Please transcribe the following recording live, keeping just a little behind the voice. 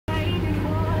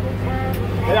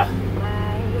Yeah.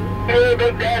 Hey,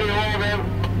 Big Daddy, all of them.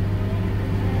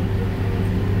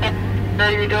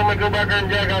 Hey, you told me to go back there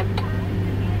and jack up.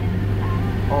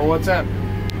 Oh, what's that? He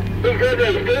said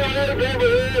they still lives over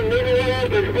here and neither one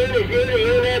of them is finished yet. He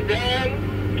ain't had time,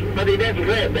 but he didn't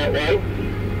say it that way.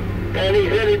 And he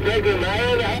said it'd take him an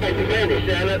hour and a half to finish.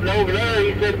 And over there,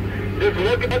 he said, just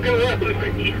look at the road,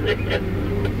 he said.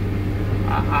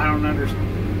 I don't understand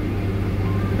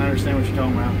what you're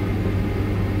talking about.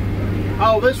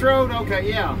 Oh, this road? Okay,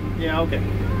 yeah. Yeah, okay.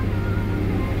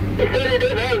 He said he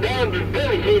didn't have time to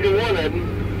finish either one of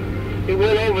them. He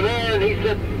went over there and he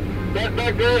said that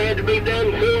back there had to be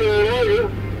done sooner or later,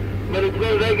 but it's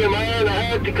going to take him an hour and a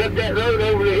half to cut that road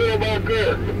over the hill back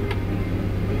there.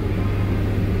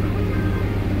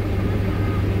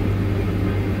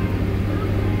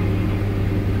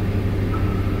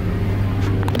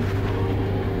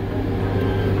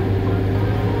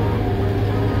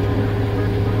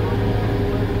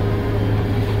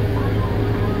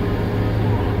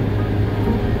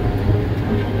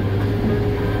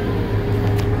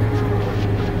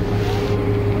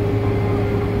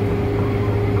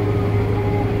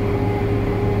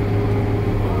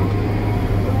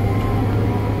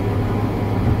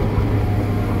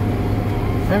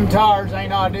 Them tires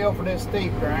ain't ideal for this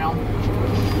steep ground.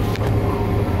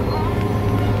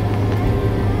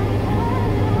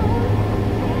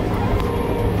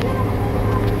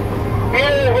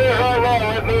 Here we're right now.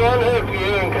 Let me unhook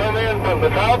you and come in from the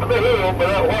top of the hill by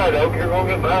that white oak. You're going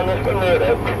to get behind this one red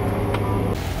oak.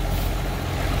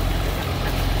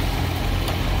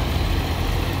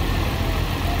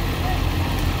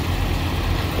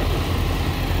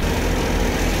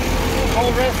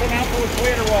 Whole wrestling out for a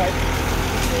quit or what?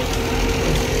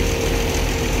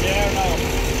 Yeah, I don't know.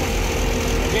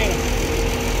 I get him.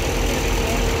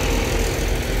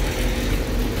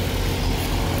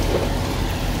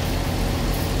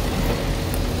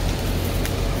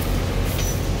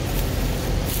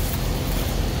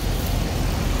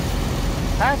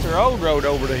 That's our old road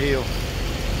over the hill.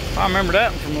 I remember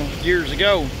that one from years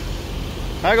ago.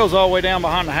 That goes all the way down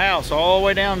behind the house, all the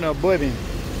way down to Oblivion.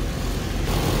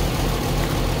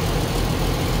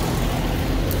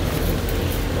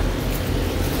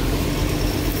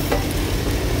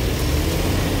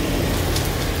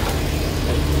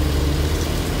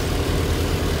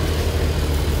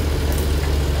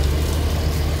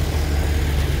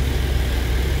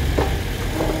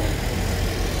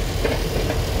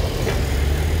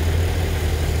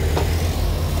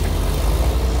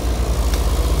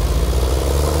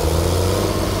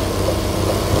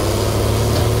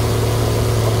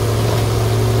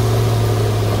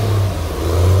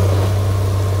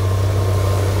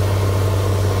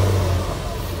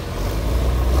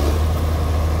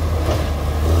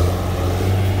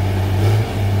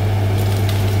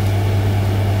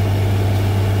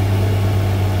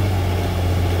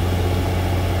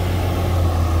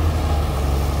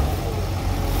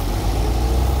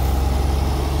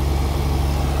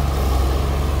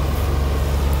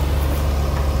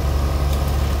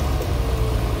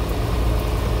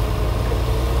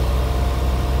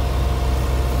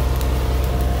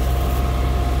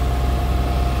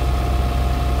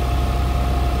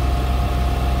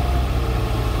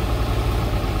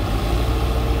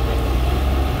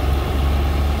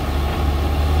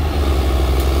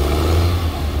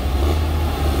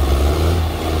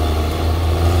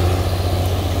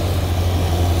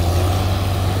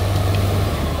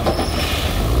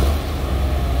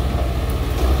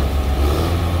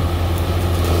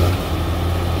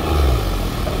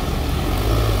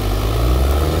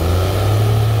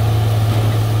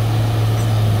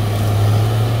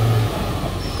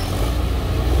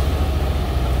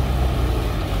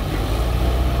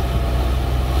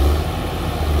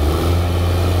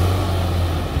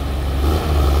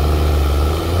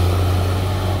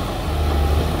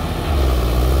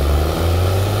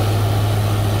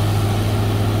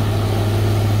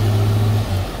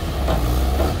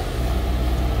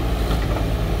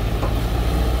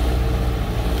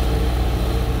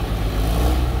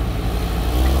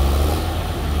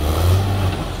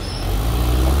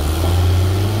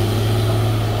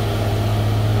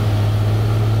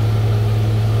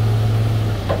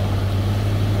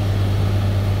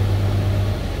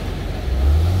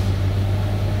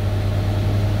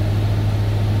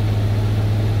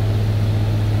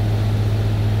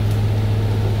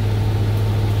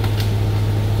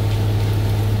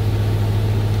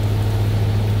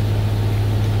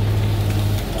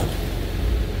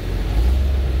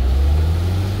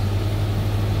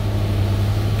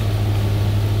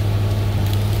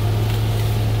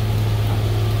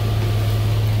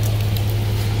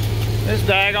 This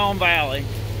daggone valley.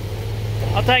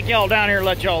 I'll take y'all down here and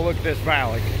let y'all look at this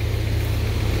valley.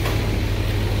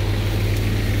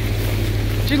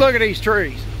 See, look at these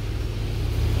trees.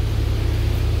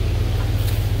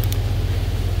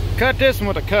 Cut this one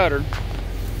with a cutter.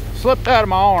 Slipped out of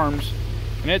my arms,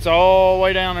 and it's all the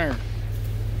way down there.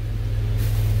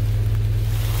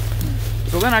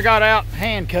 So then I got out,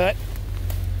 hand cut.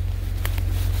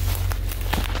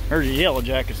 There's a yellow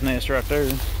jacket's nest right there.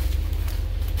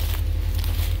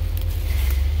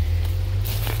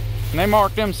 And they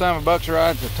marked them son of a bucks right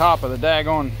at the top of the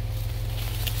daggone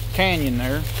canyon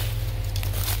there.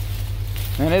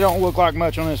 And it don't look like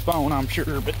much on this phone, I'm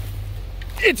sure, but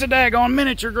it's a daggone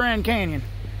miniature Grand Canyon.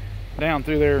 Down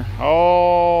through there,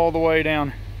 all the way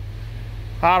down.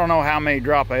 I don't know how many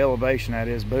drop of elevation that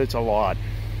is, but it's a lot.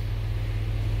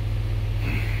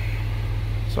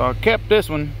 So I kept this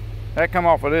one. That come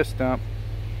off of this stump.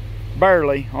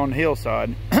 Barely on the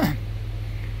hillside.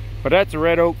 But that's a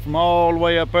red oak from all the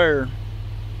way up there.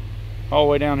 All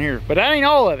the way down here. But that ain't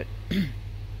all of it.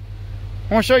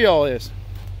 I want to show you all this.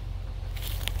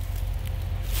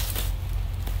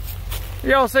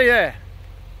 Y'all see that?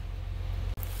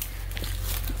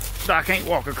 I can't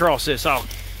walk across this. I'll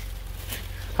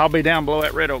be down below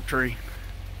that red oak tree.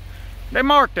 They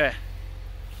marked that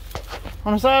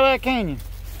on the side of that canyon.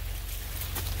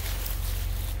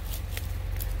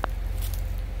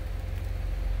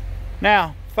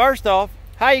 Now, first off,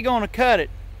 how you gonna cut it?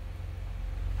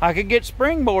 I could get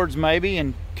springboards maybe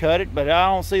and cut it, but I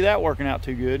don't see that working out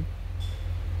too good.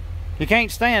 You can't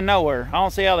stand nowhere. I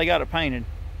don't see how they got it painted.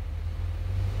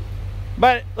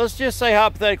 But let's just say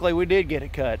hypothetically we did get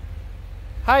it cut.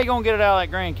 How you gonna get it out of that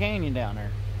Grand Canyon down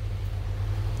there?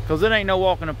 Because it ain't no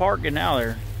walk in the park getting out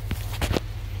of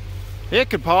there. It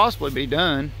could possibly be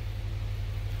done.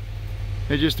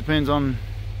 It just depends on...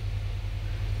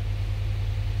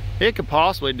 It could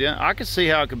possibly be done. I could see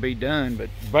how it could be done, but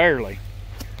barely.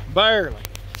 Barely.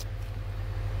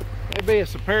 It'd be a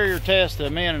superior test to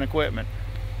men and equipment.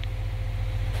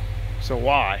 So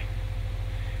why?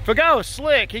 If a guy was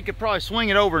slick, he could probably swing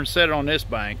it over and set it on this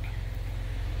bank.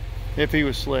 If he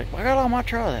was slick. Why am I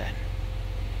try that?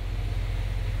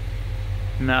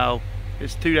 No,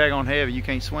 it's too daggone heavy. You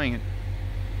can't swing it.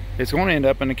 It's going to end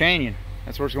up in the canyon.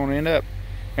 That's where it's going to end up.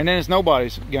 And then it's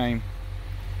nobody's game.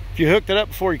 If you hooked it up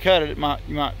before you cut it, you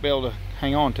might be able to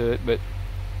hang on to it, but